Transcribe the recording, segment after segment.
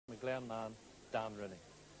McGlen man, Dan Rooney.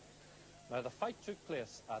 Now, the fight took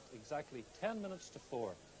place at exactly 10 minutes to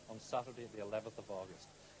 4 on Saturday, the 11th of August.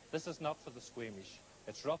 This is not for the squeamish.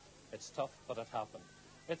 It's rough, it's tough, but it happened.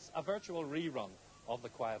 It's a virtual rerun of The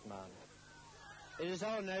Quiet Man. It is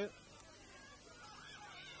on now.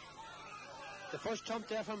 The first jump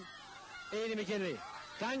there from Aney McGinley.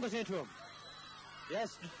 Dan goes into him.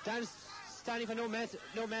 Yes, Dan's standing for no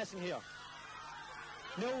messing here.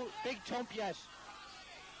 No big jump yet.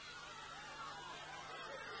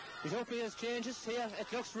 He's hoping his changes here.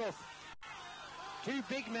 It looks rough. Two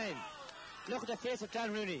big men. Look at the face of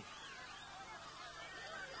Dan Rooney.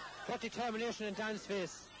 What determination in Dan's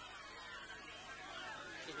face.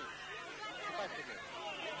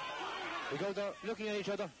 We go there looking at each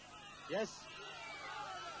other. Yes.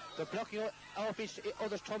 They're blocking off each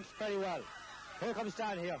other's trumps very well. Here comes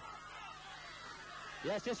Dan here.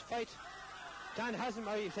 Yes, this fight, Dan has him,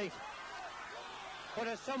 I think. But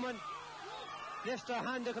if someone lifts their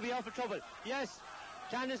hand, there could be awful trouble. Yes,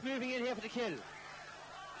 Dan is moving in here for the kill.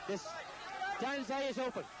 This, Dan's eye is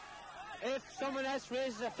open. If someone else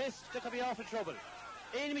raises a fist, there could be awful trouble.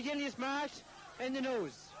 Aney McGinley is marked in the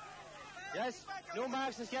nose. Yes, no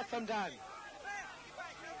marks as yet from Dan.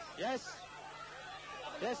 Yes.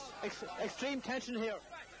 Yes, extreme tension here.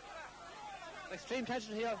 Extreme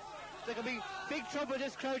tension here. There could be big trouble in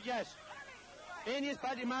this crowd yet. Aney is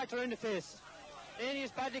badly marked around the face. Aney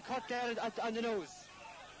is badly cut there on the nose.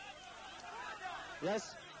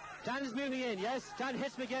 Yes, Dan is moving in. Yes, Dan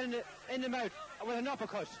hits him again in the mouth with an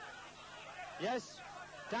uppercut. Yes,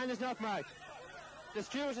 Dan is not marked. The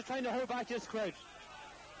stewards are trying to hold back this crowd.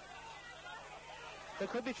 There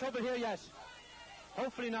could be trouble here yet.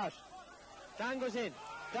 Hopefully not. Dan goes in.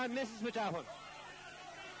 Dan misses with that one.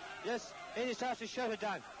 Yes, Aney starts to shout at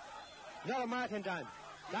Dan. Not a mark on Dan.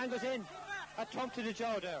 Dan goes in. A thump to the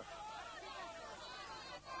jaw there.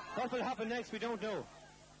 What will happen next, we don't know.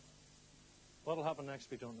 What will happen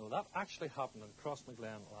next, we don't know. That actually happened in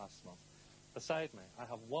Crossmaglen last month. Beside me, I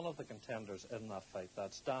have one of the contenders in that fight.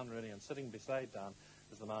 That's Dan Rooney, and sitting beside Dan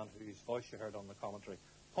is the man whose voice you heard on the commentary,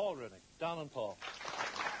 Paul Rooney. Dan and Paul.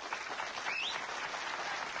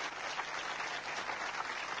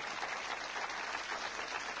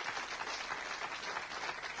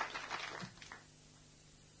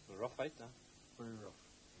 It's a rough fight, Dan. Very rough.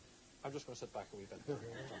 I'm just going to sit back a wee bit.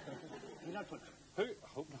 You're not put. Who? I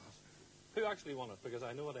hope not. Who actually won it? Because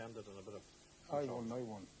I know it ended in a bit of... I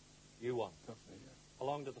won. You won? Definitely, yeah. How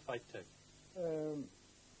long did the fight take?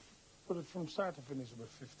 But from start to finish about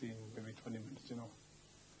 15, maybe 20 minutes, you know.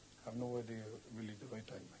 I have no idea really the right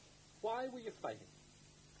time. Like. Why were you fighting?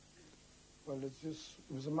 Well, it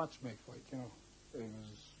was a match-make fight, you know. It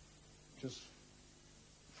was just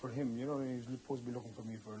for him, you know. He was supposed to be looking for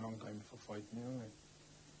me for a long time for fighting, you know.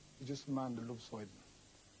 He's just a man that loves fighting.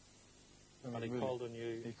 And he really called on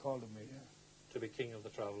you? He called on me, yeah. To be king of the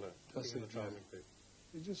traveller? That's king it, of the travelling people?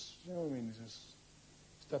 He just, you know what I mean, he's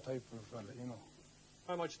that type of fella, you know.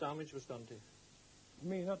 How much damage was done to you?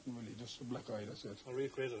 Me, nothing really, just a black eye, that's it. I'll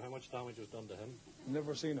rephrase it, how much damage was done to him?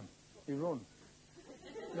 Never seen him. He run.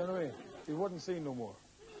 You know what I mean? He wasn't seen no more.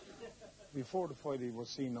 Before the fight, he was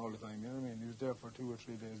seen all the time, you know what I mean? He was there for 2 or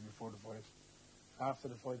 3 days before the fight. After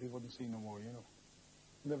the fight, he wasn't seen no more, you know.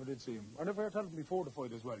 Never did see him. I never heard tell him before the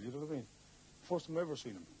fight as well, you know what I mean? First time I ever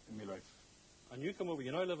seen him in my life. And you come over,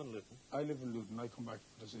 you now live in Luton? I live in Luton, I come back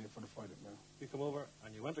for the fight now. You come over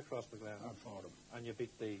and you went across McGlen? I fought him. And you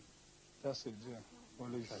beat the... That's it, yeah. Well,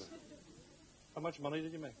 how much money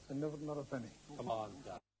did you make? Not a penny. Come on,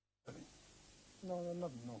 Dad. Penny. No,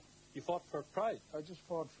 nothing, no. You fought for pride? I just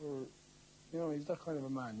fought for, you know, he's that kind of a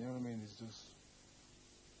man, you know what I mean?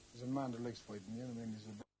 He's a man that likes fighting, you know what I mean?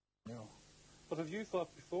 You know. But have you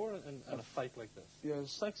fought before in a fight like this? Yeah,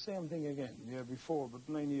 it's like the same thing again. Yeah, before, but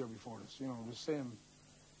 9 years before this, you know, the same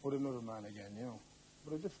with another man again, you know.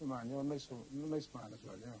 But a different man, you know, nice man as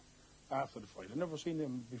well, you know, after the fight. I never seen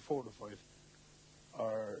him before the fight,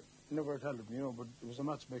 or never told him, you know, but it was a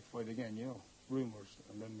match-make fight again, you know, rumours,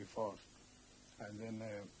 and then we fought. And then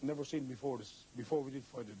never seen him before this, before we did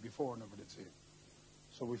fight it, before I never did see him.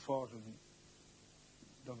 So we fought and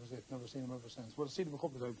that was it, never seen him ever since. Well, I've seen him a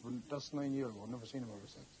couple of times, but that's 9 years ago, never seen him ever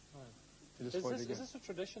since. Right. Is this a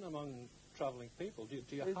tradition among travelling people? Do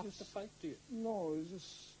you have to fight? No,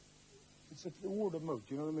 it's a word of mouth,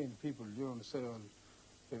 you know what I mean? People, you know, say,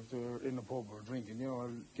 if they're in a pub or drinking, you know,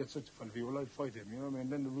 I'll get such a fella, well, I'd fight him, you know what I mean?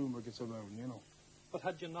 Then the rumour gets around, you know. But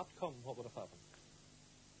had you not come, what would have happened?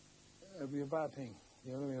 It'd be a bad thing,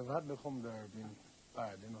 you know what I mean? If I hadn't come there, it'd been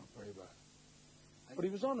bad, you know, very bad. But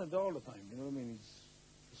he was on it all the time, you know what I mean? He's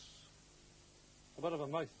a bit of a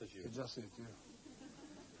mouth, as you. That's it, yeah.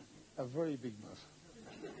 A very big mouth.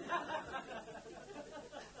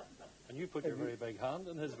 put your very big hand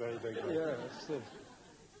in his very big one. Yeah, that's it.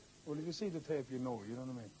 Well, if you see the tape, you know what I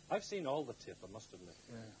mean? I've seen all the tape, I must admit.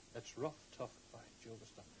 Yeah. It's rough, tough, by Jove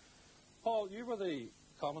stuff. Paul, you were the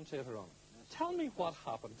commentator on it. Tell me what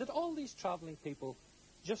happened. Did all these travelling people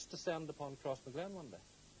just descend upon Crossmaglen one day?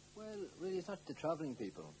 Well, really, it's not the travelling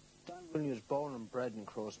people. Dan Rooney was born and bred in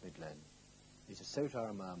Crossmaglen. He's a South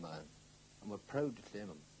Armagh man, and we're proud to claim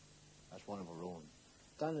him as one of our own.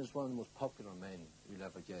 Dan is one of the most popular men we'll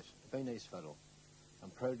ever get. A very nice fellow.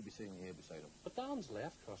 I'm proud to be sitting here beside him. But Dan's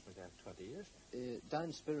left Crossmaglen 20 years now.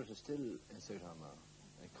 Dan's spirit is still in South Armagh.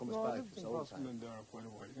 It comes No, I back lived for in his old time. Crossmaglen there quite a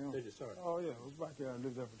while, you know. Did you, sorry? Oh, yeah, I was back there. I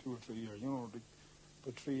lived there for 2 or 3 years, you know,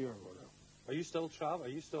 the 3 years ago there. Are you still Are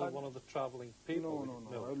you still one of the travelling people?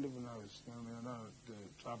 No. I live in the house, you know what I mean? I'm not the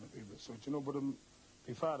travelling people. So, you know, but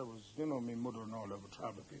my father was, you know, my mother and all that were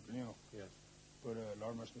travelling people, you know. Yes. But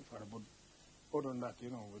Lord mercy my father. But other than that, you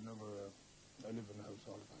know, we never, I live in the house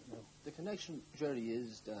all the time, you know. The connection, Jerry,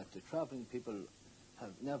 is that the travelling people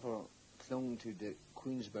have never clung to the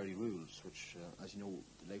Queensberry rules, which, as you know,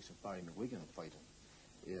 the likes of Barry McGuigan fighting.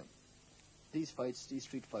 Yeah. These fights, these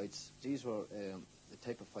street fights, these were the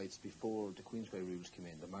type of fights before the Queensberry rules came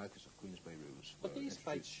in, the Marquess of Queensberry rules. But these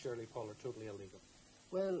fights, surely, Paul, are totally illegal.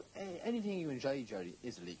 Well, anything you enjoy, Jerry,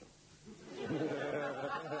 is illegal.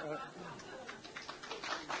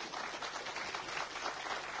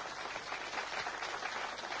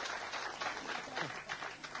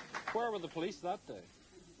 Where were the police that day?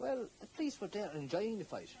 Well, the police were there enjoying the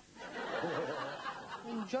fight.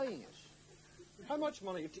 Enjoying it. How much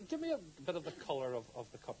money? Give me a bit of the colour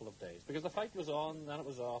of the couple of days. Because the fight was on, then it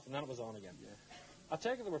was off, and then it was on again. Yeah. I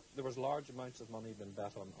take it there was large amounts of money being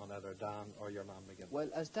bet on either Dan or your man McGinley. Well,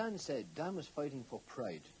 as Dan said, Dan was fighting for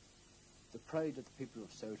pride. The pride of the people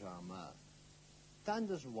of South Armagh. Dan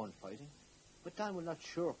doesn't want fighting, but Dan will not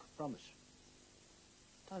shirk from it.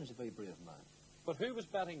 Dan is a very brave man. But who was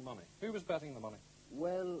betting money? Who was betting the money?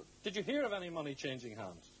 Well... Did you hear of any money changing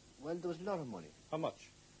hands? Well, there was a lot of money. How much?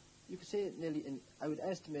 You could say nearly, I would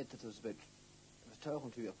estimate that there was about, I was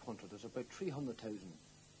talking to a punter, there's about £300,000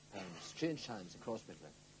 changed hands across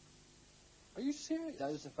Midland. Are you serious?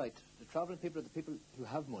 That is the fact. The travelling people are the people who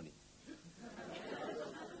have money.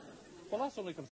 Well, that's only